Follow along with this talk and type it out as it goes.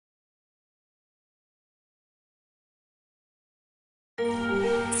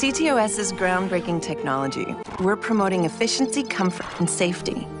CTOS is groundbreaking technology. We're promoting efficiency, comfort, and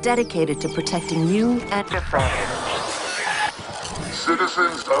safety, dedicated to protecting you and your friends.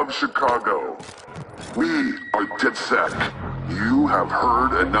 Citizens of Chicago, we are DedSec. You have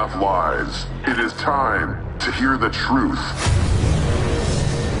heard enough lies. It is time to hear the truth.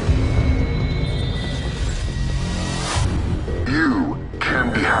 You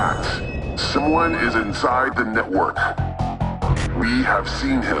can be hacked. Someone is inside the network. We have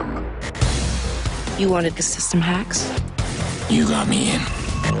seen him. You wanted the system hacks? You got me in.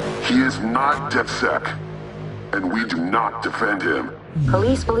 He is not DedSec, and we do not defend him.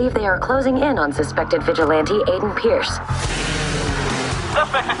 Police believe they are closing in on suspected vigilante Aiden Pierce.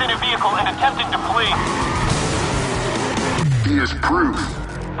 Suspect is in a vehicle and attempting to flee. He is proof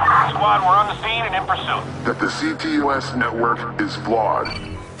Squad, we're on the scene and in pursuit. that the CTOS network is flawed.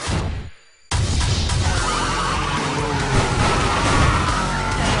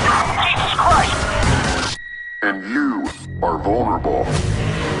 Jesus Christ! And you are vulnerable.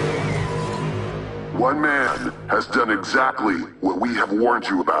 One man has done exactly what we have warned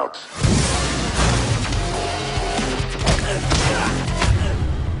you about.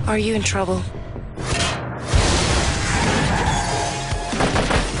 Are you in trouble?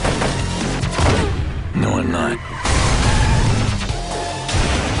 No, I'm not.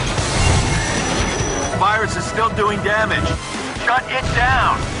 Virus is still doing damage. Shut it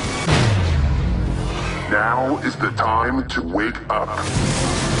down! Now is the time to wake up.